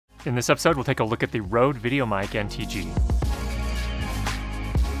In this episode, we'll take a look at the RODE VideoMic NTG.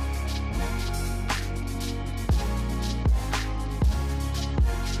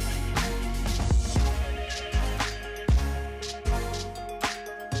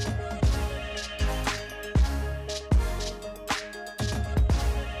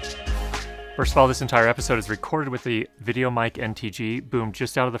 First of all, this entire episode is recorded with the VideoMic NTG boomed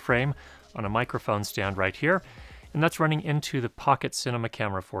just out of the frame on a microphone stand right here, and that's running into the Pocket Cinema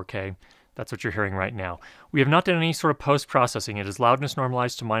Camera 4K. That's what you're hearing right now. We have not done any sort of post-processing. It is loudness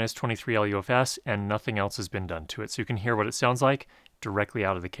normalized to -23 LUFS, and nothing else has been done to it, so you can hear what it sounds like directly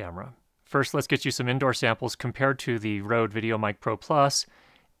out of the camera. First, let's get you some indoor samples compared to the RODE VideoMic Pro Plus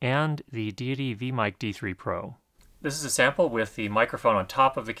and the Deity VMic D3 Pro. This is a sample with the microphone on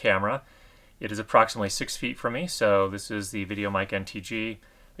top of the camera. It is approximately 6 feet from me, so this is the VideoMic NTG,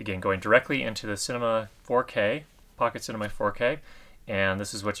 again going directly into the Cinema 4K, Pocket Cinema 4K, and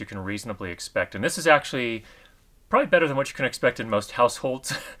this is what you can reasonably expect. And this is actually probably better than what you can expect in most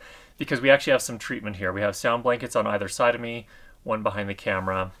households because we actually have some treatment here. We have sound blankets on either side of me, one behind the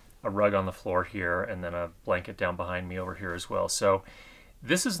camera, a rug on the floor here, and then a blanket down behind me over here as well. So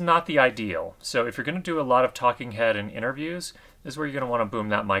this is not the ideal. So if you're going to do a lot of talking head in interviews, this is where you're going to want to boom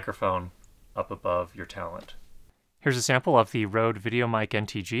that microphone up above your talent. Here's a sample of the RODE VideoMic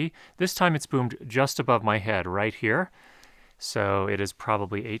NTG. This time it's boomed just above my head right here. So it is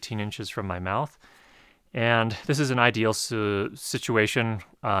probably 18 inches from my mouth. And this is an ideal situation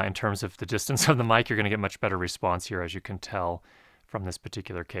in terms of the distance of the mic. You're going to get much better response here, as you can tell from this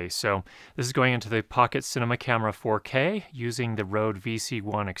particular case. So this is going into the Pocket Cinema Camera 4K using the RODE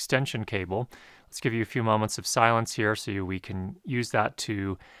VC1 extension cable. Let's give you a few moments of silence here so we can use that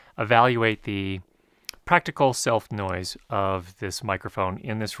to evaluate the practical self-noise of this microphone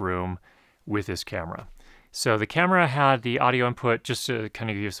in this room with this camera. So the camera had the audio input, just to kind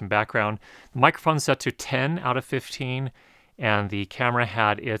of give you some background, the microphone set to 10 out of 15, and the camera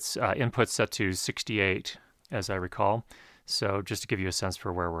had its input set to 68, as I recall. So just to give you a sense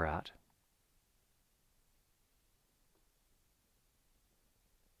for where we're at.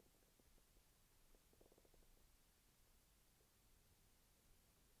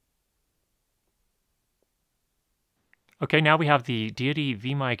 Okay, now we have the Deity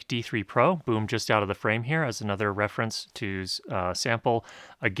VMic D3 Pro, boom, just out of the frame here as another reference to sample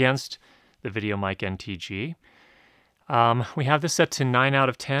against the VideoMic NTG. We have this set to 9 out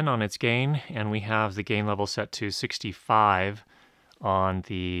of 10 on its gain, and we have the gain level set to 65 on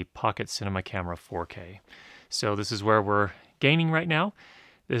the Pocket Cinema Camera 4K. So this is where we're gaining right now.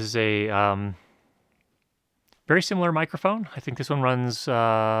 This is a very similar microphone. I think this one runs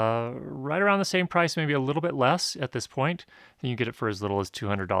right around the same price, maybe a little bit less at this point. I think you get it for as little as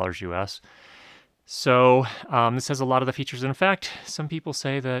 $200 US. So this has a lot of the features. In fact, some people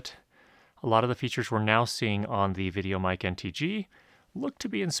say that a lot of the features we're now seeing on the VideoMic NTG look to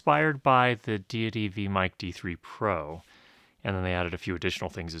be inspired by the Deity VMic D3 Pro. And then they added a few additional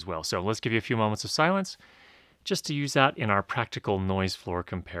things as well. So let's give you a few moments of silence just to use that in our practical noise floor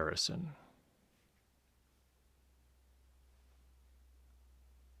comparison.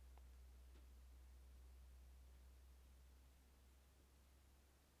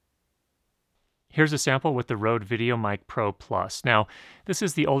 Here's a sample with the RODE VideoMic Pro Plus. Now, this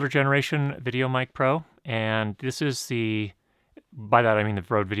is the older generation VideoMic Pro, and this is the, by that I mean the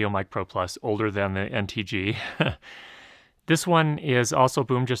RODE VideoMic Pro Plus, older than the NTG. This one is also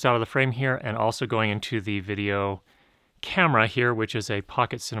boomed just out of the frame here, and also going into the video camera here, which is a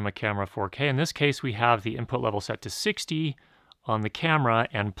Pocket Cinema Camera 4K. In this case, we have the input level set to 60 on the camera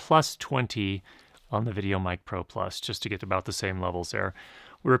and plus 20 on the VideoMic Pro Plus, just to get about the same levels there.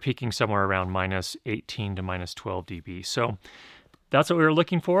 We were peaking somewhere around -18 to -12 dB. So that's what we were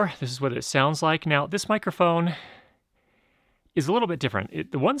looking for. This is what it sounds like. Now, this microphone is a little bit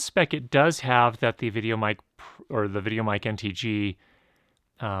different. The one spec it does have that the VideoMic or the VideoMic NTG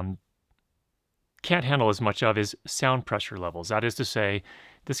can't handle as much of is sound pressure levels. That is to say,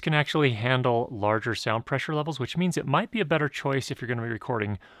 this can actually handle larger sound pressure levels, which means it might be a better choice if you're going to be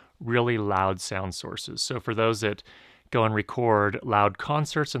recording really loud sound sources. So for those that go and record loud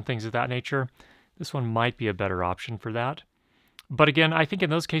concerts and things of that nature, this one might be a better option for that. But again, I think in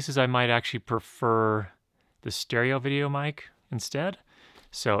those cases I might actually prefer the stereo video mic instead.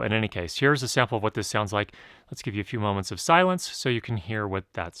 So in any case, here's a sample of what this sounds like. Let's give you a few moments of silence so you can hear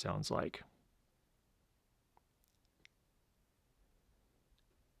what that sounds like.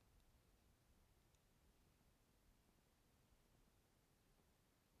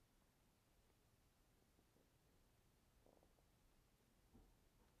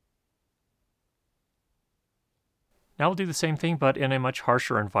 Now we'll do the same thing, but in a much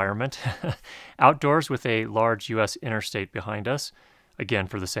harsher environment. Outdoors with a large US interstate behind us, again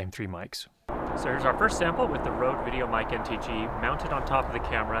for the same 3 mics. So here's our first sample with the RODE VideoMic NTG mounted on top of the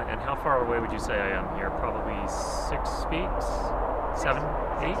camera. And how far away would you say I am here? Probably 6 feet? 7,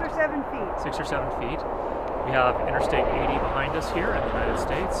 8? 6 or 7 feet. 6 or 7 feet. We have Interstate 80 behind us here in the United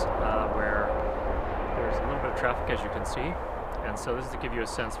States, where there's a little bit of traffic, as you can see. And so this is to give you a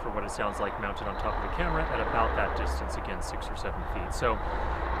sense for what it sounds like mounted on top of the camera at about that distance, again 6 or 7 feet. So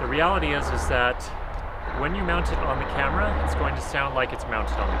the reality is that when you mount it on the camera, it's going to sound like it's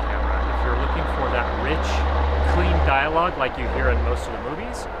mounted on the camera. If you're looking for that rich, clean dialogue like you hear in most of the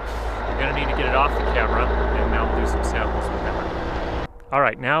movies, you're going to need to get it off the camera, and now we'll do some samples with that. All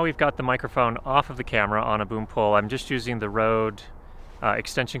right, now we've got the microphone off of the camera on a boom pole. I'm just using the RODE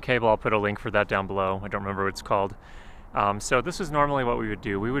extension cable. I'll put a link for that down below. I don't remember what it's called. So this is normally what we would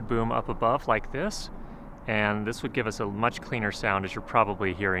do. We would boom up above like this, and this would give us a much cleaner sound, as you're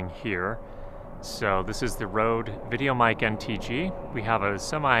probably hearing here. So this is the RODE VideoMic NTG. We have a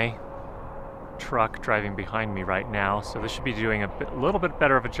semi truck driving behind me right now, so this should be doing a little bit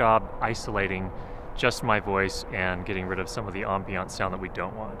better of a job isolating just my voice and getting rid of some of the ambient sound that we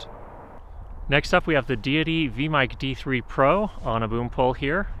don't want. Next up, we have the Deity VMic D3 Pro on a boom pole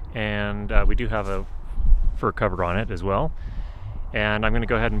here, and we do have a fur cover on it as well. And I'm going to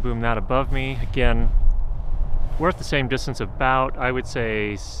go ahead and boom that above me. Again, we're at the same distance, about, I would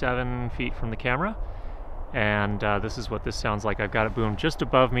say, 7 feet from the camera. And this is what this sounds like. I've got it boomed just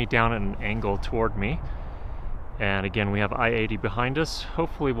above me, down at an angle toward me. And again, we have I-80 behind us.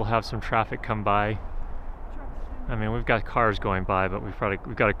 Hopefully we'll have some traffic come by. I mean, we've got cars going by, but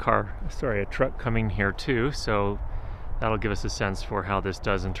we've got a truck coming here too. So that'll give us a sense for how this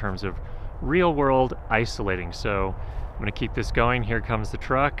does in terms of real world isolating. So I'm going to keep this going. Here comes the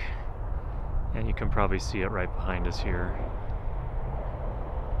truck. And you can probably see it right behind us here.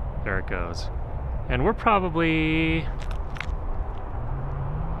 There it goes. And we're probably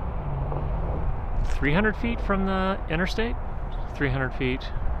 300 feet from the interstate? 300 feet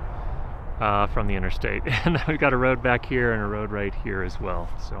from the interstate. And then we've got a road back here and a road right here as well.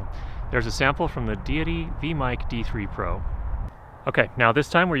 So there's a sample from the Deity VMic D3 Pro. Okay, now this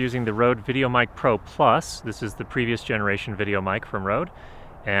time we're using the RODE VideoMic Pro Plus. This is the previous generation video mic from RODE.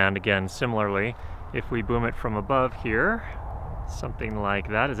 And again, similarly, if we boom it from above here, something like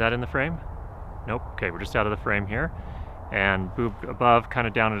that. Is that in the frame? Nope. Okay, we're just out of the frame here. And boom above, kind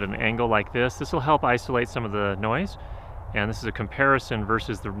of down at an angle like this. This will help isolate some of the noise. And this is a comparison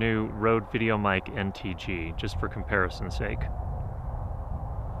versus the new RODE VideoMic NTG, just for comparison's sake.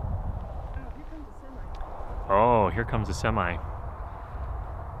 Oh, here comes a semi.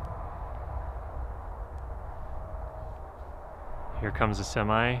 Here comes a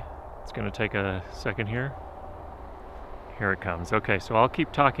semi. It's going to take a second here. Here it comes. Okay, so I'll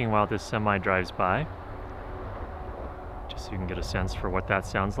keep talking while this semi drives by, just so you can get a sense for what that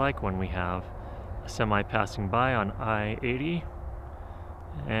sounds like when we have a semi passing by on I-80.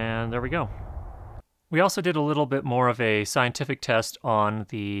 And there we go. We also did a little bit more of a scientific test on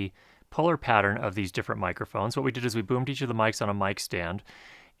the polar pattern of these different microphones. What we did is we boomed each of the mics on a mic stand,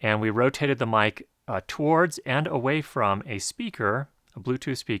 and we rotated the mic towards and away from a speaker, a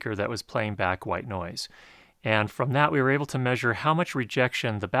Bluetooth speaker that was playing back white noise. And from that, we were able to measure how much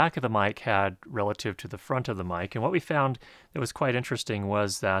rejection the back of the mic had relative to the front of the mic. And what we found that was quite interesting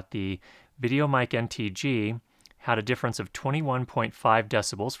was that the VideoMic NTG had a difference of 21.5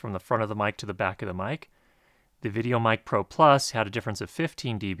 decibels from the front of the mic to the back of the mic. The VideoMic Pro Plus had a difference of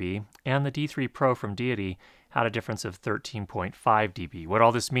 15 dB, and the D3 Pro from Deity had a difference of 13.5 dB. What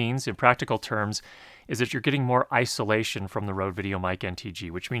all this means in practical terms is that you're getting more isolation from the RODE VideoMic NTG,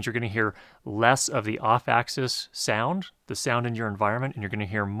 which means you're going to hear less of the off-axis sound, the sound in your environment, and you're going to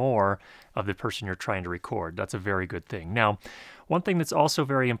hear more of the person you're trying to record. That's a very good thing. Now, one thing that's also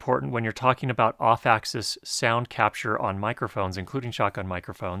very important when you're talking about off-axis sound capture on microphones, including shotgun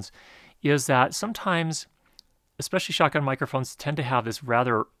microphones, is that sometimes, especially shotgun microphones, tend to have this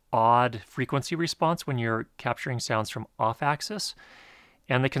rather odd frequency response when you're capturing sounds from off-axis,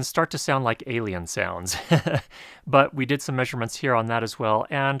 and they can start to sound like alien sounds. But we did some measurements here on that as well,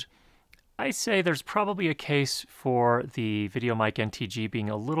 and I say there's probably a case for the VideoMic NTG being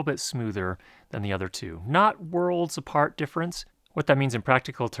a little bit smoother than the other two. Not worlds apart difference. What that means in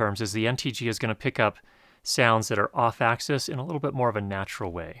practical terms is the NTG is going to pick up sounds that are off-axis in a little bit more of a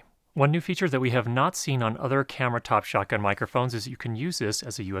natural way. One new feature that we have not seen on other camera top shotgun microphones is you can use this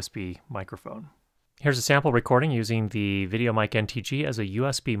as a USB microphone. Here's a sample recording using the VideoMic NTG as a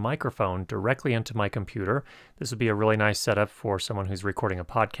USB microphone directly into my computer. This would be a really nice setup for someone who's recording a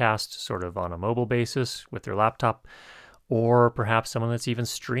podcast sort of on a mobile basis with their laptop, or perhaps someone that's even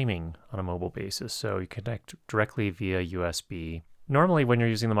streaming on a mobile basis. So you connect directly via USB. Normally when you're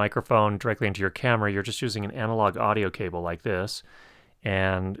using the microphone directly into your camera, you're just using an analog audio cable like this.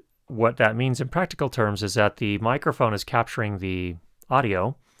 And what that means in practical terms is that the microphone is capturing the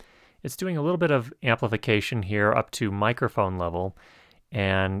audio. It's doing a little bit of amplification here up to microphone level,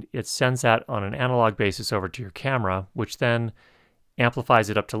 and it sends that on an analog basis over to your camera, which then amplifies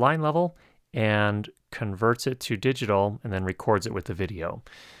it up to line level and converts it to digital and then records it with the video.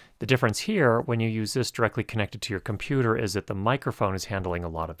 The difference here when you use this directly connected to your computer is that the microphone is handling a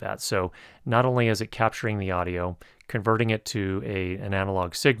lot of that. So not only is it capturing the audio, converting it to an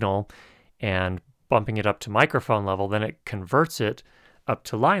analog signal and bumping it up to microphone level, then it converts it up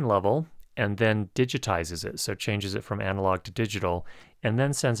to line level and then digitizes it. So it changes it from analog to digital and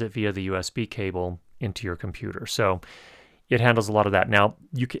then sends it via the USB cable into your computer. So it handles a lot of that. Now,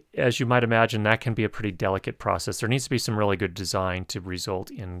 as you might imagine, that can be a pretty delicate process. There needs to be some really good design to result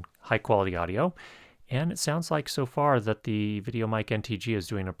in high quality audio. And it sounds like so far that the VideoMic NTG is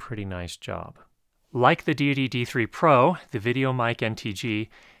doing a pretty nice job. Like the Deity D3 Pro, the VideoMic NTG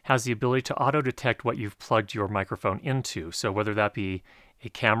has the ability to auto-detect what you've plugged your microphone into. So whether that be a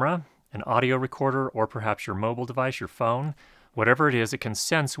camera, an audio recorder, or perhaps your mobile device, your phone, whatever it is, it can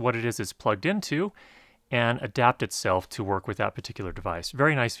sense what it is it's plugged into and adapt itself to work with that particular device.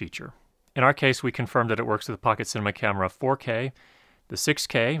 Very nice feature. In our case, we confirmed that it works with the Pocket Cinema Camera 4K, the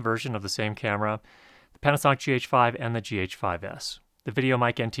 6K version of the same camera, the Panasonic GH5, and the GH5S. The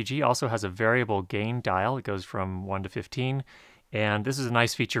VideoMic NTG also has a variable gain dial. It goes from 1 to 15. And this is a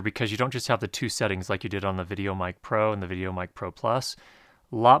nice feature because you don't just have the two settings like you did on the VideoMic Pro and the VideoMic Pro Plus.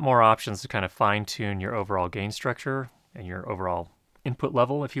 A lot more options to kind of fine-tune your overall gain structure and your overall input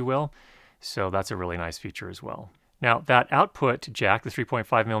level, if you will. So that's a really nice feature as well. Now, that output jack, the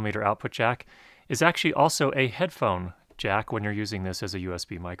 3.5mm output jack, is actually also a headphone jack when you're using this as a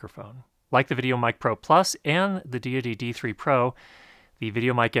USB microphone. Like the VideoMic Pro Plus and the Deity D3 Pro, the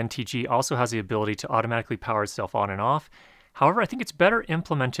VideoMic NTG also has the ability to automatically power itself on and off. However, I think it's better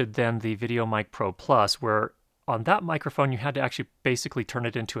implemented than the VideoMic Pro Plus, where on that microphone you had to actually basically turn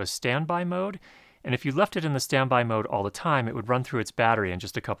it into a standby mode. And if you left it in the standby mode all the time, it would run through its battery in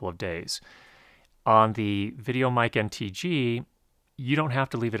just a couple of days. On the VideoMic NTG, you don't have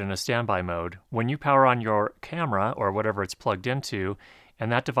to leave it in a standby mode. When you power on your camera or whatever it's plugged into,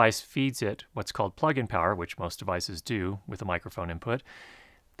 and that device feeds it what's called plug-in power, which most devices do with a microphone input,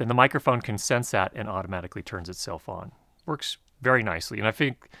 then the microphone can sense that and automatically turns itself on. Works very nicely, and I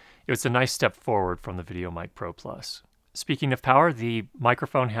think it's a nice step forward from the VideoMic Pro Plus. Speaking of power, the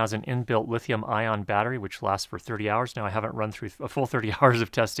microphone has an inbuilt lithium-ion battery which lasts for 30 hours. Now, I haven't run through a full 30 hours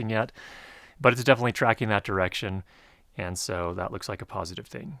of testing yet, but it's definitely tracking that direction, and so that looks like a positive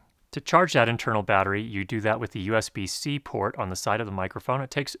thing. To charge that internal battery, you do that with the USB-C port on the side of the microphone.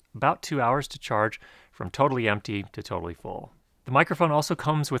 It takes about 2 hours to charge from totally empty to totally full. The microphone also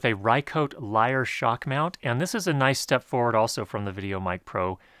comes with a Rycote Lyre shock mount, and this is a nice step forward also from the VideoMic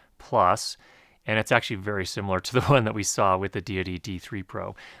Pro Plus, and it's actually very similar to the one that we saw with the Deity D3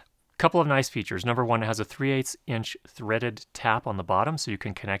 Pro. Couple of nice features. Number one, it has a 3/8" threaded tap on the bottom, so you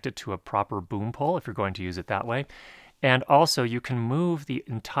can connect it to a proper boom pole if you're going to use it that way. And also, you can move the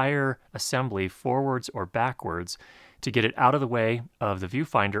entire assembly forwards or backwards to get it out of the way of the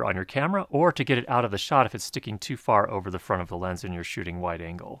viewfinder on your camera, or to get it out of the shot if it's sticking too far over the front of the lens and you're shooting wide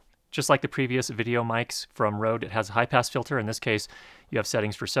angle. Just like the previous video mics from Rode, it has a high-pass filter. In this case, you have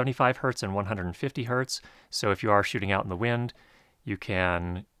settings for 75 Hz and 150 Hz. So if you are shooting out in the wind, you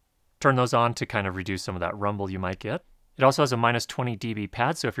can turn those on to kind of reduce some of that rumble you might get. It also has a -20 dB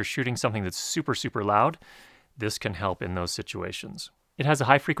pad, so if you're shooting something that's super, super loud, this can help in those situations. It has a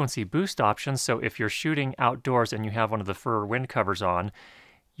high-frequency boost option, so if you're shooting outdoors and you have one of the fur wind covers on,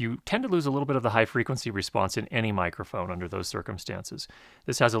 you tend to lose a little bit of the high-frequency response in any microphone under those circumstances.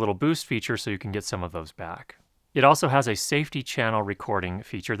 This has a little boost feature, so you can get some of those back. It also has a safety channel recording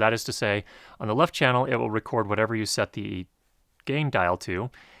feature. That is to say, on the left channel, it will record whatever you set the gain dial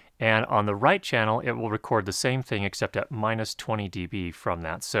to, and on the right channel, it will record the same thing except at -20 dB from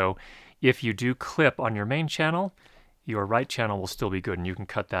that. So if you do clip on your main channel, your right channel will still be good, and you can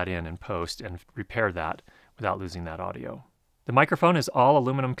cut that in post and repair that without losing that audio. The microphone is all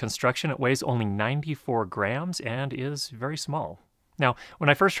aluminum construction. It weighs only 94 grams and is very small. Now, when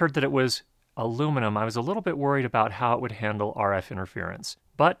I first heard that it was aluminum, I was a little bit worried about how it would handle RF interference.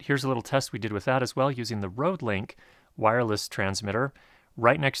 But here's a little test we did with that as well, using the RODE Link wireless transmitter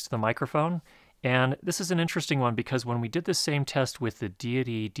right next to the microphone. And this is an interesting one because when we did the same test with the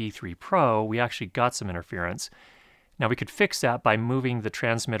Deity D3 Pro, we actually got some interference. Now we could fix that by moving the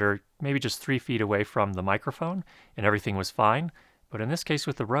transmitter maybe just 3 feet away from the microphone, and everything was fine. But in this case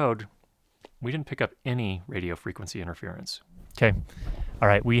with the Rode, we didn't pick up any radio frequency interference. Okay, all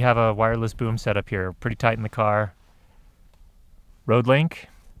right, we have a wireless boom setup here, pretty tight in the car. Rode link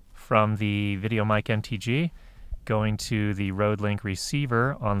from the VideoMic NTG going to the Rode link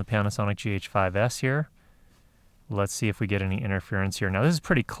receiver on the Panasonic GH5S here. Let's see if we get any interference here. Now this is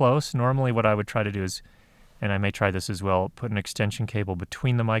pretty close. Normally what I would try to do is, and I may try this as well, put an extension cable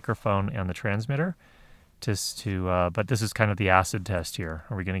between the microphone and the transmitter but this is kind of the acid test here.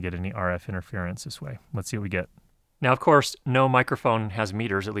 Are we going to get any RF interference this way? Let's see what we get. Now, of course, no microphone has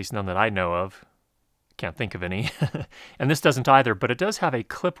meters, at least none that I know of. Can't think of any. And this doesn't either, but it does have a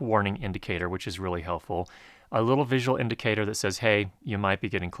clip warning indicator, which is really helpful. A little visual indicator that says, hey, you might be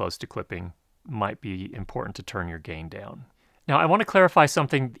getting close to clipping. Might be important to turn your gain down. Now, I want to clarify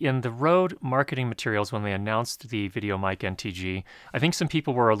something. In the Rode marketing materials, when they announced the VideoMic NTG, I think some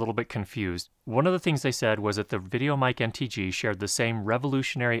people were a little bit confused. One of the things they said was that the VideoMic NTG shared the same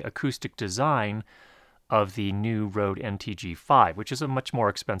revolutionary acoustic design of the new Rode NTG 5, which is a much more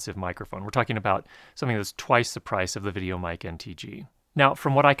expensive microphone. We're talking about something that's twice the price of the VideoMic NTG. Now,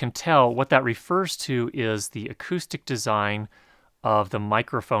 from what I can tell, what that refers to is the acoustic design of the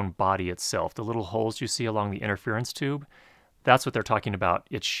microphone body itself, the little holes you see along the interference tube. That's what they're talking about.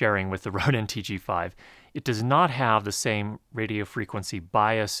 It's sharing with the Rode NTG 5. It does not have the same radio frequency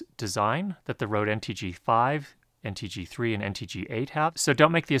bias design that the Rode NTG 5, NTG 3, and NTG 8 have. So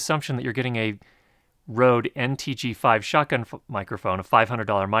don't make the assumption that you're getting a Rode NTG 5 shotgun microphone, a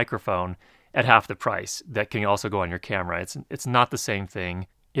 $500 microphone, at half the price that can also go on your camera. It's not the same thing.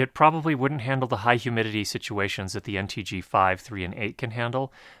 It probably wouldn't handle the high humidity situations that the NTG 5, 3, and 8 can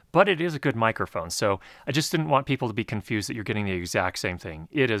handle, but it is a good microphone. So I just didn't want people to be confused that you're getting the exact same thing.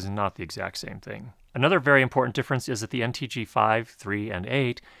 It is not the exact same thing. Another very important difference is that the NTG 5, 3, and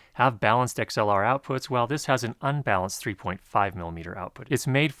 8 have balanced XLR outputs, while this has an unbalanced 3.5mm output. It's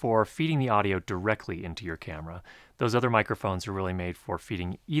made for feeding the audio directly into your camera. Those other microphones are really made for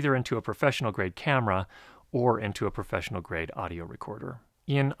feeding either into a professional-grade camera or into a professional-grade audio recorder.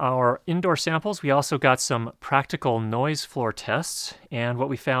 In our indoor samples, we also got some practical noise floor tests, and what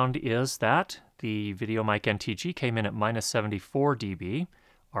we found is that the VideoMic NTG came in at -74 dB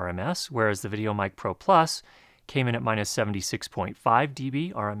RMS, whereas the VideoMic Pro Plus came in at -76.5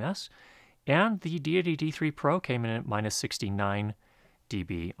 dB RMS, and the Deity D3 Pro came in at -69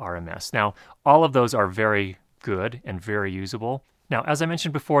 dB RMS. Now, all of those are very good and very usable. Now, as I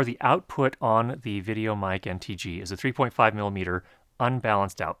mentioned before, the output on the VideoMic NTG is a 3.5mm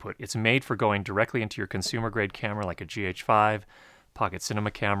unbalanced output. It's made for going directly into your consumer-grade camera like a GH5, pocket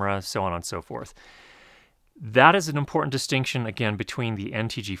cinema camera, so on and so forth. That is an important distinction, again, between the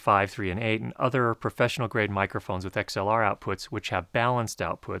NTG 5, 3, and 8 and other professional-grade microphones with XLR outputs, which have balanced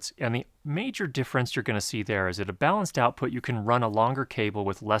outputs. And the major difference you're going to see there is that a balanced output, you can run a longer cable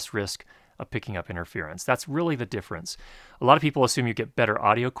with less risk of picking up interference. That's really the difference. A lot of people assume you get better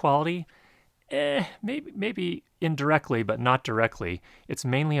audio quality. Maybe indirectly, but not directly. It's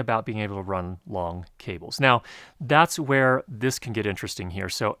mainly about being able to run long cables. Now, that's where this can get interesting here.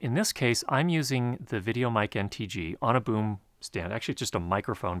 So in this case, I'm using the VideoMic NTG on a boom stand, actually just a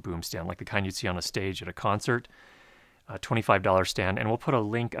microphone boom stand, like the kind you'd see on a stage at a concert, a $25 stand. And we'll put a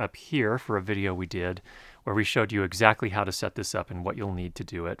link up here for a video we did where we showed you exactly how to set this up and what you'll need to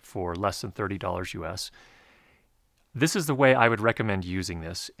do it for less than $30 US. This is the way I would recommend using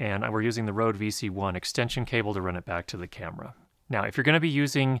this, and we're using the Rode VC1 extension cable to run it back to the camera. Now, if you're going to be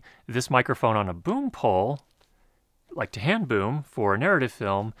using this microphone on a boom pole, like to hand boom for a narrative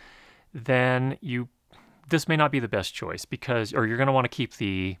film, then this may not be the best choice or you're going to want to keep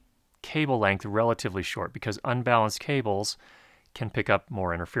the cable length relatively short because unbalanced cables can pick up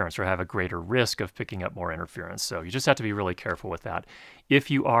more interference or have a greater risk of picking up more interference. So you just have to be really careful with that. If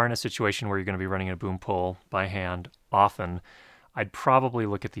you are in a situation where you're going to be running a boom pole by hand often, I'd probably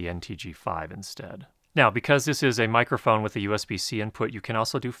look at the NTG 5 instead. Now, because this is a microphone with a USB-C input, you can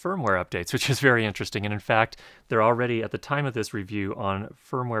also do firmware updates, which is very interesting. And in fact, they're already, at the time of this review, on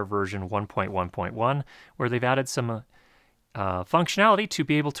firmware version 1.1.1, where they've added some functionality to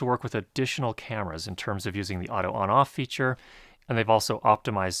be able to work with additional cameras in terms of using the auto on-off feature. And they've also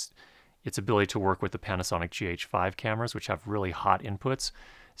optimized its ability to work with the Panasonic GH5 cameras, which have really hot inputs.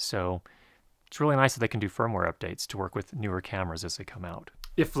 So it's really nice that they can do firmware updates to work with newer cameras as they come out.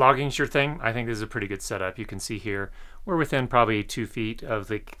 If vlogging's your thing, I think this is a pretty good setup. You can see here, we're within probably 2 feet of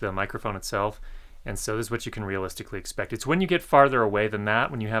the microphone itself. And so this is what you can realistically expect. It's when you get farther away than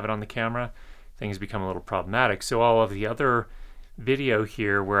that, when you have it on the camera, things become a little problematic. So all of the other video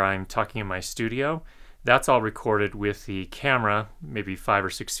here where I'm talking in my studio, that's all recorded with the camera maybe 5 or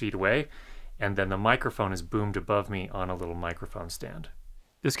 6 feet away, and then the microphone is boomed above me on a little microphone stand.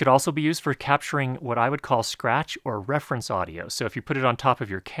 This could also be used for capturing what I would call scratch or reference audio. So if you put it on top of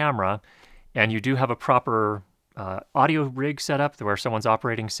your camera and you do have a proper audio rig set up where someone's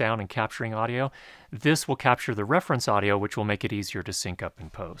operating sound and capturing audio, this will capture the reference audio, which will make it easier to sync up in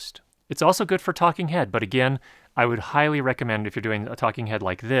post. It's also good for talking head, but again, I would highly recommend, if you're doing a talking head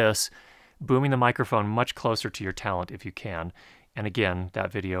like this, booming the microphone much closer to your talent if you can. And again,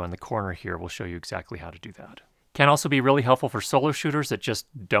 that video in the corner here will show you exactly how to do that. Can also be really helpful for solo shooters that just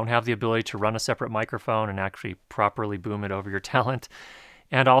don't have the ability to run a separate microphone and actually properly boom it over your talent.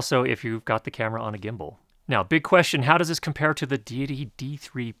 And also if you've got the camera on a gimbal. Now, big question, how does this compare to the Deity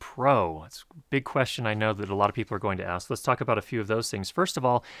D3 Pro? It's a big question I know that a lot of people are going to ask. Let's talk about a few of those things. First of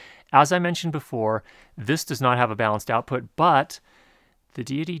all, as I mentioned before, this does not have a balanced output, but the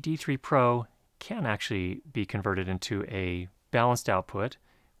Deity D3 Pro can actually be converted into a balanced output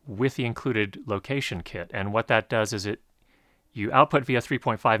with the included location kit. And what that does is you output via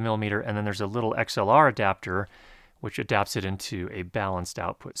 3.5 millimeter, and then there's a little XLR adapter which adapts it into a balanced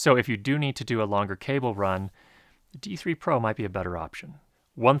output. So if you do need to do a longer cable run, the D3 Pro might be a better option.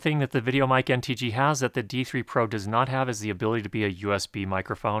 One thing that the VideoMic NTG has that the D3 Pro does not have is the ability to be a USB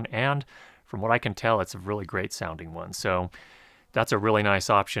microphone, and from what I can tell, it's a really great sounding one. So that's a really nice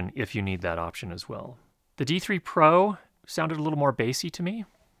option if you need that option as well. The D3 Pro sounded a little more bassy to me.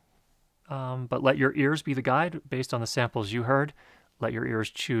 But let your ears be the guide based on the samples you heard. Let your ears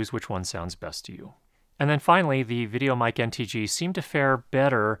choose which one sounds best to you. And then finally, the VideoMic NTG seemed to fare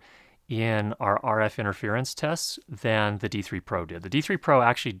better in our RF interference tests than the D3 Pro did. The D3 Pro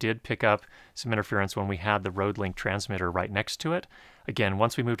actually did pick up some interference when we had the RODE link transmitter right next to it. Again,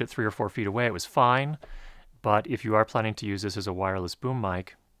 once we moved it 3 or 4 feet away, it was fine. But if you are planning to use this as a wireless boom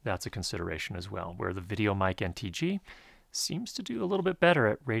mic, that's a consideration as well, where the VideoMic NTG seems to do a little bit better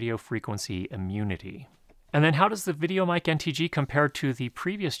at radio frequency immunity. And then how does the VideoMic NTG compare to the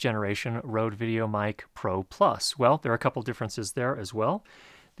previous generation RODE VideoMic Pro Plus? Well, there are a couple differences there as well.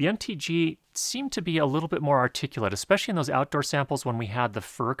 The NTG seemed to be a little bit more articulate, especially in those outdoor samples when we had the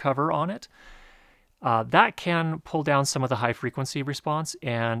fur cover on it. That can pull down some of the high frequency response,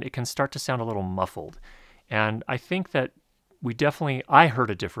 and it can start to sound a little muffled. And I think that I heard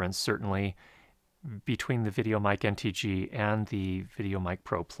a difference, certainly, between the VideoMic NTG and the VideoMic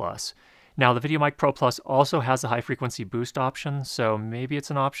Pro Plus. Now, the VideoMic Pro Plus also has a high frequency boost option, so maybe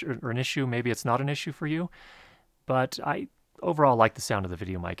it's an option or an issue, maybe it's not an issue for you, but I overall like the sound of the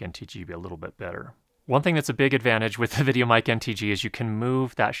VideoMic NTG a little bit better. One thing that's a big advantage with the VideoMic NTG is you can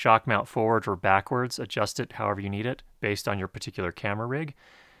move that shock mount forward or backwards, adjust it however you need it based on your particular camera rig.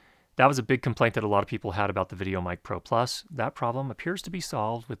 That was a big complaint that a lot of people had about the VideoMic Pro Plus. That problem appears to be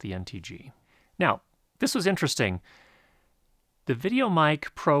solved with the NTG. Now, this was interesting. The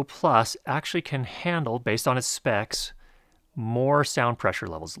VideoMic Pro Plus actually can handle, based on its specs, more sound pressure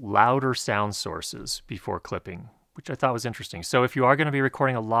levels, louder sound sources before clipping, which I thought was interesting. So if you are going to be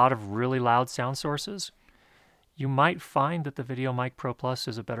recording a lot of really loud sound sources, you might find that the VideoMic Pro Plus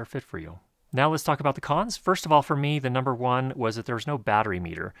is a better fit for you. Now let's talk about the cons. First of all, for me, the number one was that there's no battery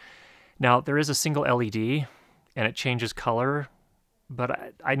meter. Now, there is a single LED, and it changes color,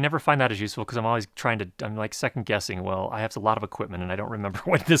 but I never find that as useful because I'm always I'm like second guessing, well, I have a lot of equipment and I don't remember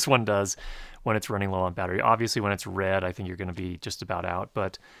what this one does when it's running low on battery. Obviously, when it's red, I think you're going to be just about out,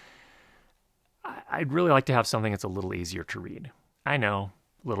 but I'd really like to have something that's a little easier to read. I know,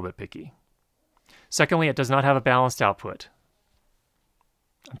 a little bit picky. Secondly, it does not have a balanced output.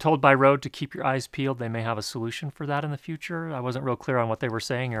 I'm told by RODE to keep your eyes peeled. They may have a solution for that in the future. I wasn't real clear on what they were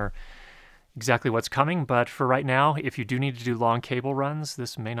saying or exactly what's coming, but for right now, if you do need to do long cable runs,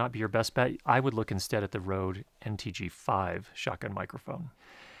 this may not be your best bet. I would look instead at the RODE NTG5 shotgun microphone.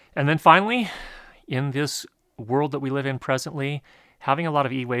 And then finally, in this world that we live in presently, having a lot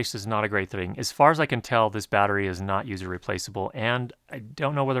of e-waste is not a great thing. As far as I can tell, this battery is not user replaceable, and I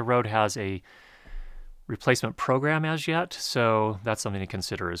don't know whether RODE has a replacement program as yet, so that's something to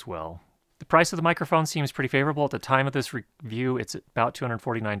consider as well. The price of the microphone seems pretty favorable. At the time of this review, it's about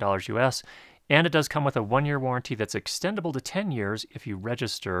 $249 US, and it does come with a 1-year warranty that's extendable to 10 years if you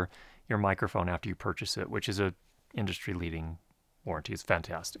register your microphone after you purchase it, which is an industry-leading warranty. It's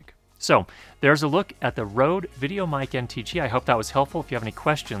fantastic. So there's a look at the RODE VideoMic NTG. I hope that was helpful. If you have any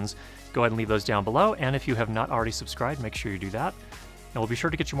questions, go ahead and leave those down below, and if you have not already subscribed, make sure you do that. And we'll be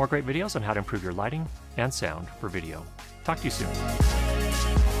sure to get you more great videos on how to improve your lighting and sound for video. Talk to you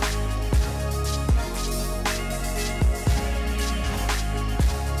soon.